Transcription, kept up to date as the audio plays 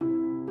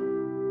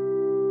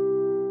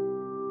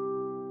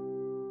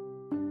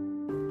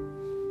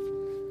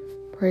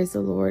Praise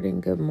the Lord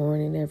and good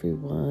morning,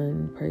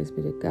 everyone. Praise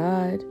be to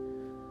God.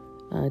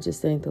 I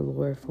just thank the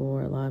Lord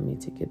for allowing me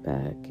to get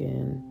back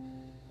and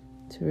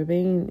to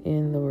remain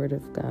in the Word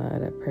of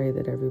God. I pray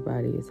that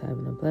everybody is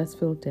having a blessed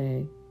filled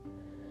day.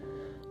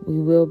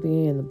 We will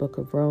be in the book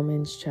of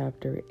Romans,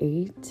 chapter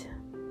 8,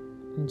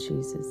 in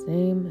Jesus'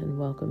 name, and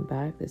welcome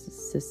back. This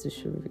is Sister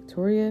Shura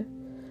Victoria,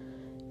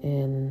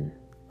 and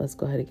let's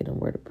go ahead and get a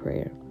word of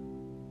prayer.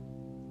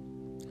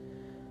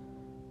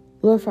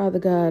 Lord, Father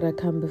God, I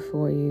come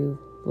before you,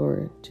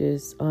 Lord,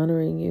 just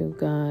honoring you,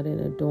 God,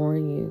 and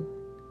adoring you.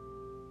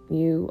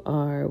 You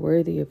are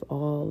worthy of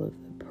all of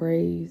the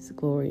praise,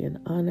 glory, and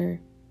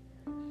honor.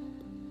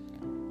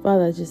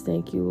 Father, I just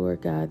thank you,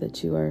 Lord God,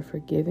 that you are a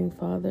forgiving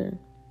Father.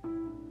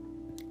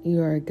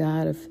 You are a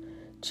God of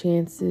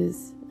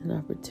chances and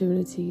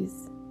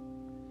opportunities.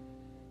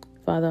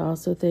 Father, I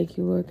also thank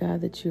you, Lord God,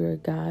 that you are a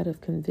God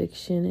of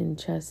conviction and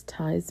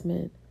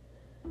chastisement.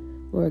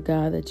 Lord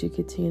God, that you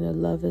continue to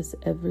love us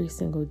every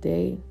single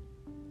day.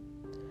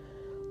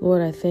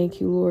 Lord, I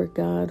thank you, Lord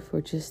God, for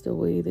just the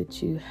way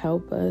that you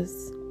help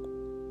us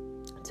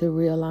to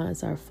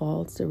realize our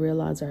faults, to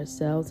realize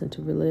ourselves, and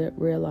to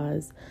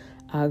realize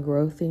our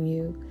growth in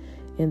you.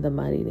 In the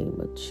mighty name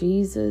of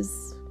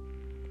Jesus,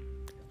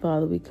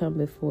 Father, we come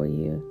before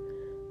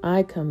you.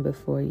 I come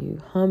before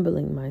you,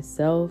 humbling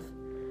myself.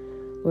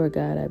 Lord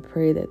God, I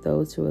pray that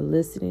those who are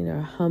listening are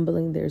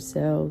humbling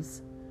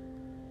themselves.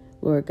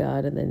 Lord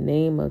God, in the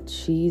name of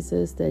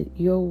Jesus, that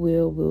your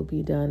will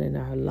be done in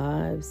our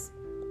lives.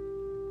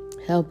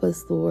 Help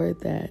us, Lord,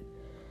 that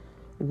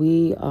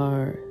we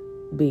are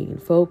being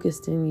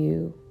focused in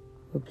you.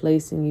 We're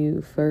placing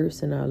you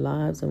first in our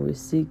lives, and we're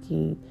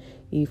seeking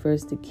ye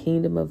first the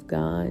kingdom of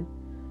God,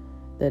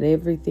 that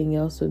everything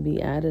else will be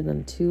added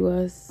unto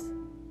us.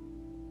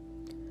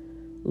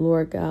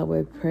 Lord God,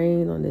 we're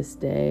praying on this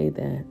day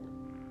that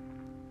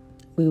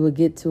we will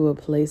get to a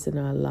place in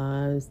our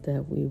lives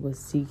that we will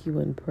seek you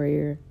in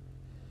prayer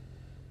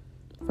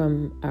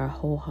from our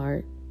whole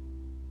heart.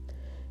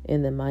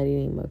 In the mighty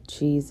name of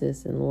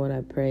Jesus. And Lord,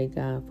 I pray,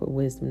 God, for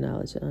wisdom,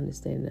 knowledge, and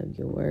understanding of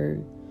your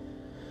word.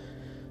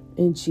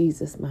 In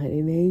Jesus'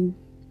 mighty name.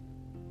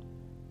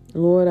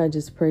 Lord, I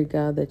just pray,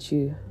 God, that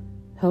you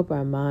help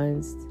our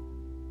minds.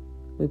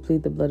 We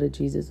plead the blood of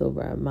Jesus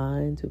over our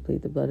minds. We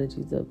plead the blood of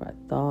Jesus over our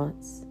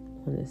thoughts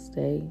on this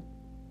day.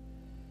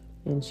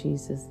 In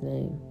Jesus'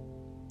 name.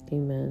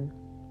 Amen.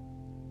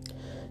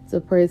 So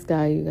praise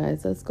God, you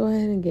guys. Let's go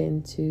ahead and get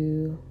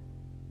into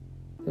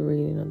the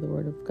reading of the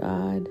Word of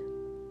God.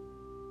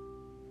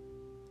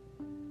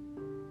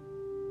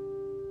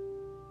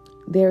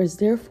 There is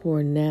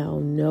therefore now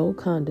no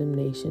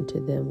condemnation to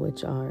them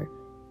which are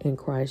in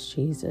Christ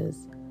Jesus,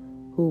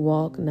 who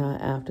walk not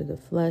after the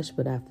flesh,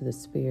 but after the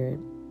Spirit.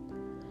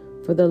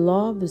 For the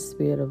law of the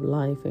Spirit of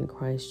life in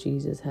Christ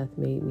Jesus hath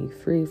made me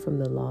free from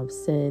the law of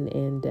sin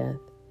and death.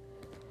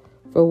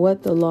 For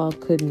what the law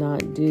could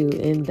not do,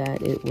 in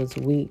that it was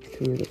weak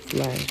through the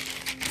flesh,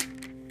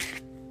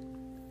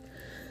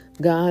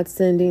 God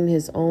sending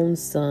his own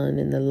Son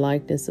in the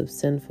likeness of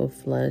sinful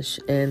flesh,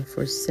 and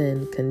for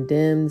sin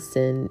condemned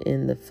sin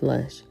in the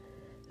flesh,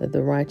 that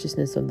the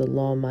righteousness of the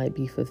law might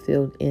be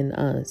fulfilled in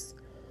us,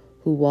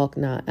 who walk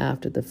not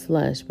after the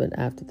flesh, but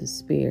after the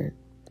Spirit.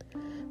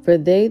 For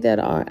they that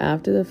are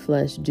after the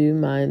flesh do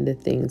mind the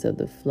things of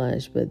the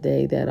flesh, but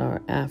they that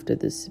are after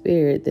the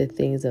Spirit, the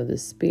things of the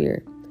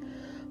Spirit.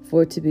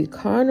 For to be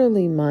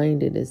carnally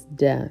minded is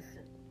death,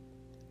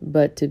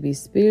 but to be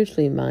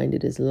spiritually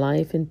minded is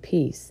life and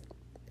peace.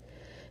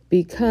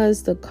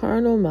 Because the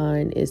carnal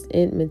mind is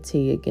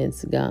enmity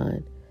against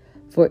God,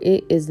 for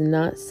it is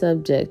not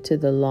subject to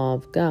the law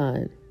of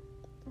God,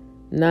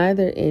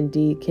 neither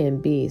indeed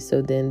can be.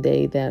 So then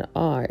they that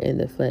are in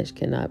the flesh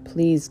cannot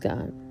please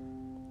God.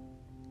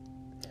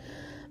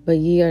 But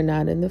ye are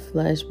not in the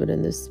flesh, but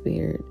in the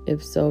Spirit,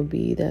 if so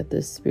be that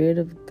the Spirit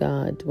of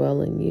God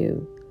dwell in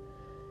you.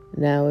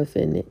 Now if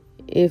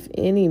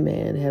any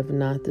man have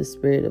not the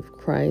Spirit of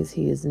Christ,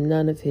 he is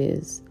none of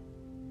his.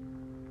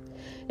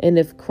 And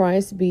if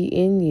Christ be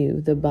in you,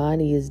 the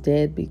body is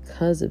dead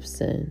because of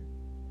sin,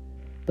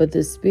 but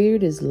the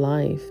Spirit is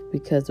life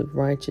because of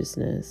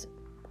righteousness.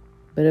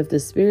 But if the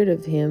Spirit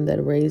of him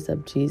that raised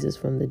up Jesus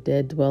from the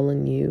dead dwell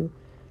in you,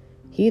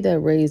 he that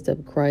raised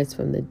up Christ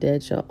from the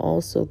dead shall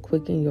also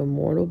quicken your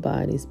mortal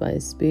bodies by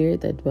his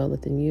Spirit that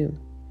dwelleth in you.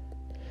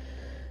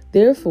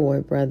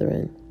 Therefore,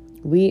 brethren,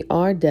 we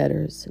are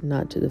debtors,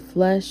 not to the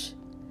flesh,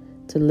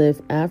 to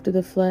live after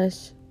the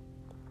flesh.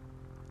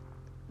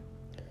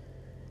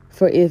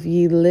 For if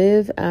ye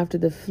live after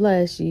the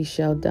flesh, ye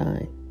shall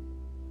die.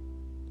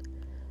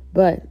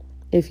 But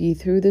if ye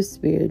through the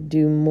Spirit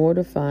do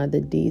mortify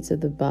the deeds of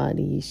the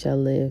body, ye shall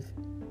live.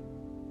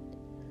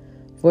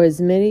 For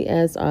as many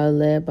as are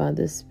led by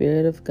the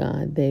Spirit of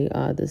God, they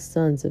are the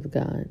sons of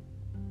God.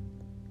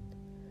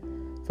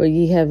 For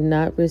ye have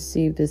not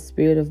received the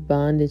spirit of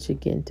bondage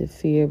again to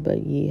fear,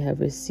 but ye have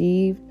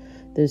received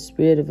the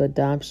Spirit of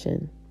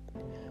adoption,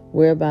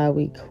 whereby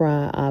we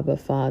cry, Abba,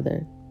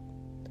 Father.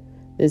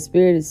 The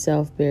Spirit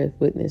itself beareth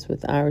witness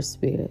with our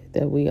spirit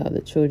that we are the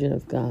children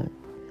of God.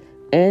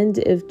 And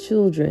if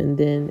children,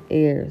 then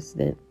heirs,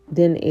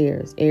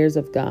 heirs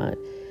of God,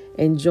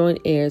 and joint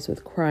heirs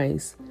with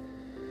Christ,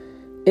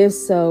 if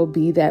so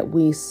be that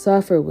we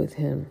suffer with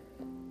him,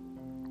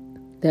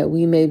 that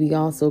we may be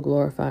also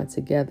glorified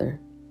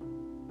together.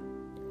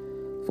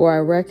 For I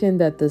reckon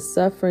that the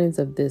sufferings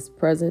of this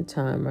present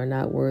time are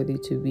not worthy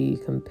to be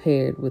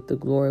compared with the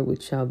glory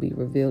which shall be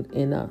revealed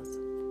in us.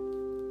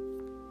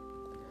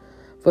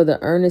 For the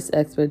earnest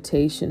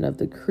expectation of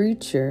the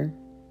creature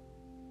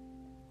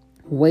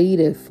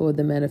waiteth for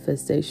the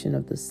manifestation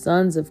of the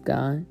sons of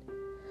God.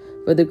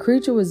 For the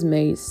creature was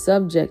made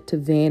subject to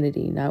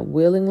vanity, not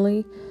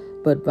willingly,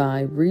 but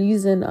by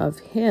reason of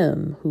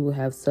him who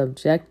have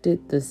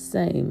subjected the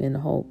same in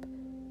hope,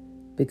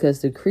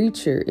 because the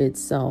creature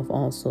itself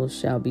also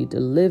shall be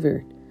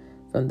delivered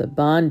from the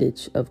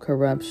bondage of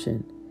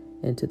corruption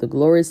into the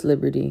glorious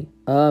liberty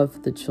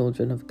of the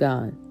children of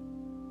God.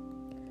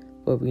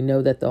 For we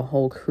know that the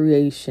whole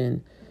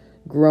creation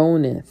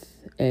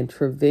groaneth and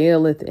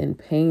travaileth in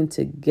pain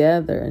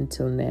together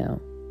until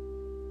now.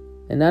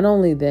 And not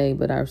only they,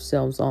 but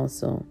ourselves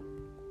also,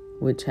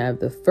 which have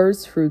the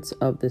first fruits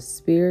of the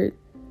Spirit,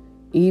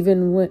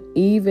 even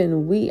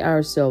we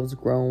ourselves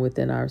groan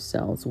within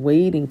ourselves,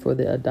 waiting for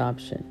the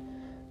adoption,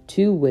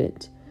 to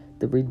wit,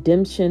 the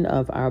redemption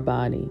of our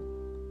body.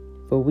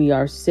 For we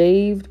are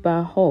saved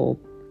by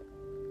hope,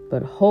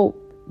 but hope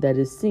that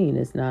is seen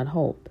is not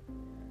hope.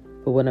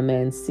 For when a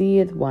man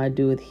seeth, why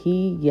doeth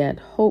he yet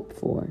hope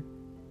for?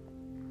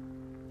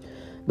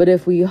 But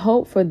if we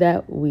hope for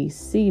that we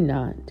see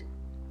not,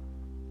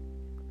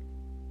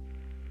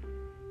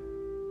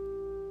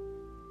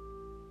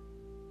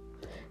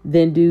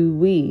 then do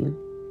we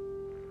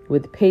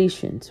with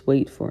patience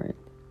wait for it.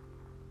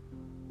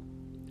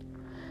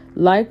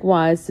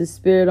 Likewise, the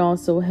Spirit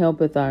also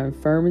helpeth our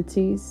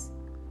infirmities,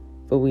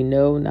 for we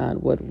know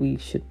not what we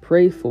should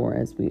pray for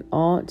as we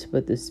ought,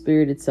 but the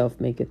Spirit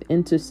itself maketh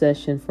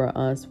intercession for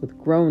us with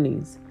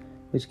groanings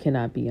which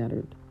cannot be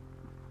uttered.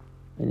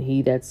 And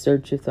he that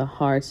searcheth the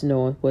hearts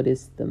knoweth what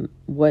is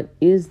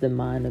the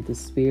mind of the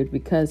Spirit,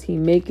 because he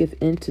maketh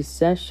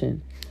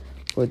intercession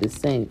for the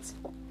saints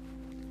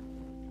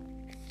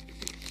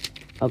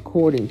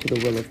according to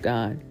the will of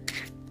God.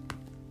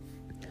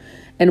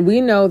 And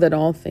we know that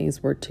all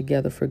things work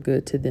together for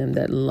good to them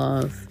that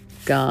love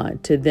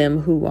God, to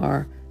them who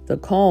are the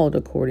called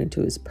according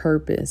to his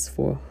purpose,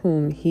 for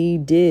whom he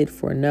did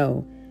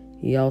foreknow,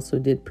 he also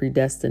did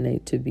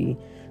predestinate to be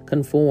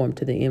conformed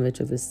to the image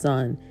of his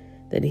Son,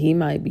 that he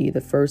might be the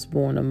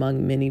firstborn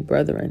among many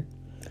brethren.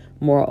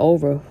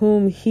 Moreover,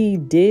 whom he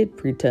did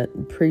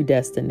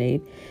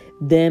predestinate,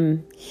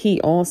 them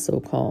he also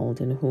called,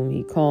 and whom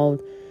he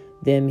called,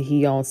 them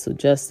he also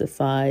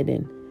justified,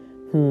 and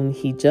whom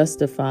he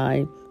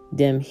justified,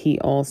 them he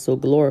also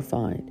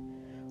glorified.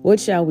 What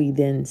shall we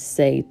then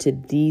say to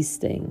these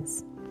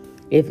things?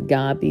 If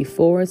God be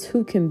for us,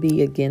 who can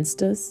be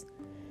against us?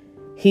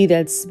 He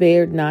that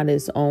spared not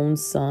his own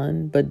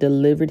Son, but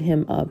delivered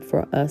him up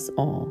for us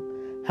all,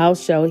 how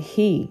shall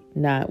he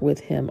not with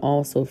him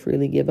also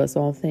freely give us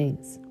all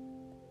things?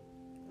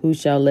 Who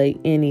shall lay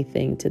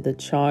anything to the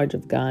charge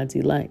of God's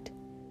elect?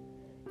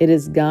 It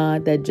is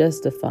God that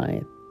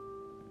justifieth.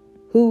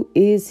 Who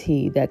is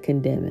he that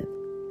condemneth?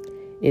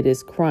 It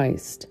is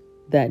Christ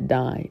that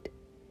died,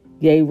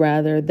 yea,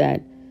 rather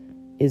that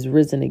is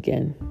risen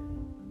again,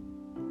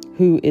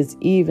 who is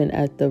even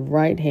at the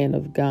right hand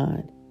of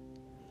God,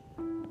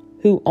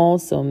 who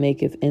also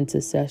maketh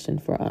intercession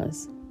for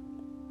us.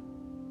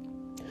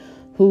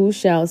 Who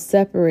shall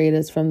separate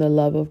us from the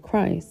love of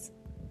Christ?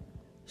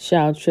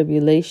 Shall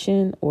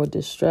tribulation or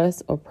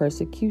distress or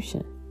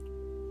persecution,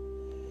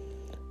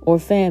 or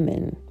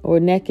famine, or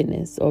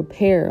nakedness, or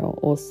peril,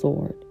 or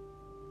sword?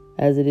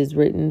 As it is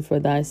written, for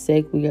thy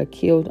sake we are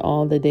killed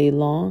all the day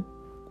long.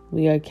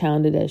 We are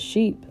counted as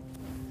sheep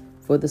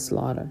for the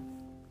slaughter.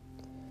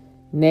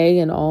 Nay,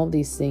 in all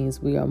these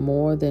things we are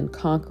more than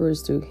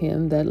conquerors through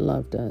him that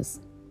loved us.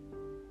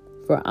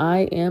 For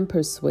I am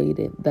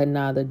persuaded that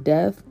neither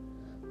death,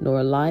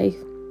 nor life,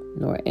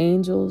 nor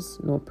angels,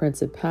 nor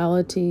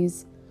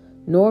principalities,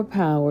 nor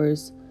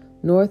powers,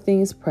 nor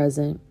things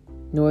present,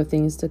 nor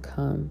things to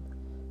come,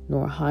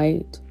 nor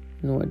height,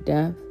 nor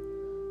depth,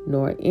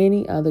 nor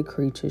any other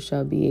creature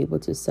shall be able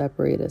to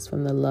separate us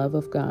from the love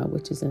of God,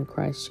 which is in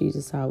Christ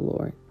Jesus our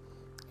Lord.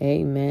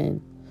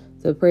 Amen.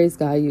 So praise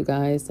God, you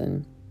guys.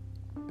 And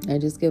I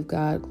just give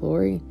God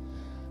glory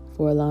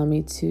for allowing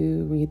me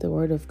to read the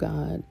word of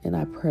God. And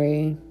I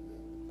pray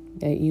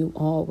that you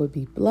all would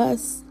be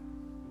blessed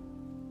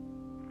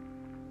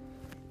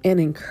and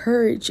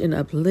encouraged and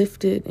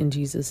uplifted in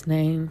Jesus'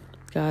 name.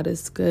 God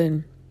is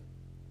good.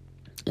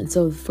 And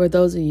so for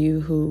those of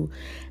you who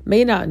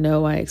may not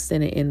know, I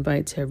extend an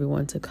invite to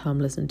everyone to come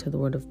listen to the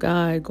word of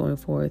God going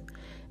forth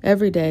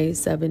every day,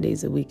 7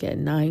 days a week at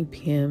 9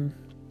 p.m.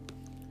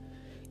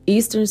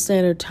 Eastern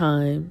Standard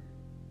Time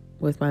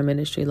with my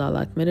ministry,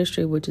 Lilac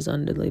Ministry, which is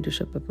under the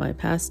leadership of my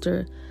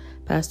pastor,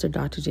 Pastor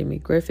Dr. Jamie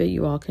Griffith.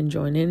 You all can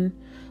join in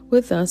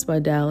with us by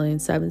dialing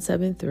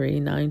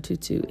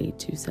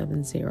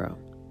 773-922-8270.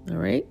 All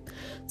right.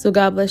 So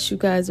God bless you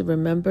guys. And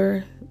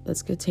remember,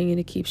 let's continue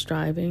to keep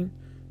striving.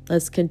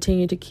 Let's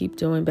continue to keep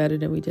doing better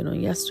than we did on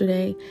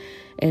yesterday.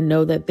 And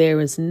know that there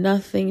is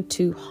nothing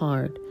too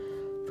hard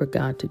for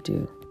God to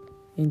do.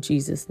 In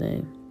Jesus'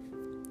 name.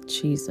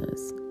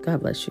 Jesus.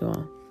 God bless you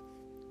all.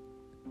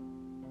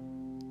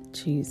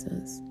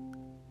 Jesus.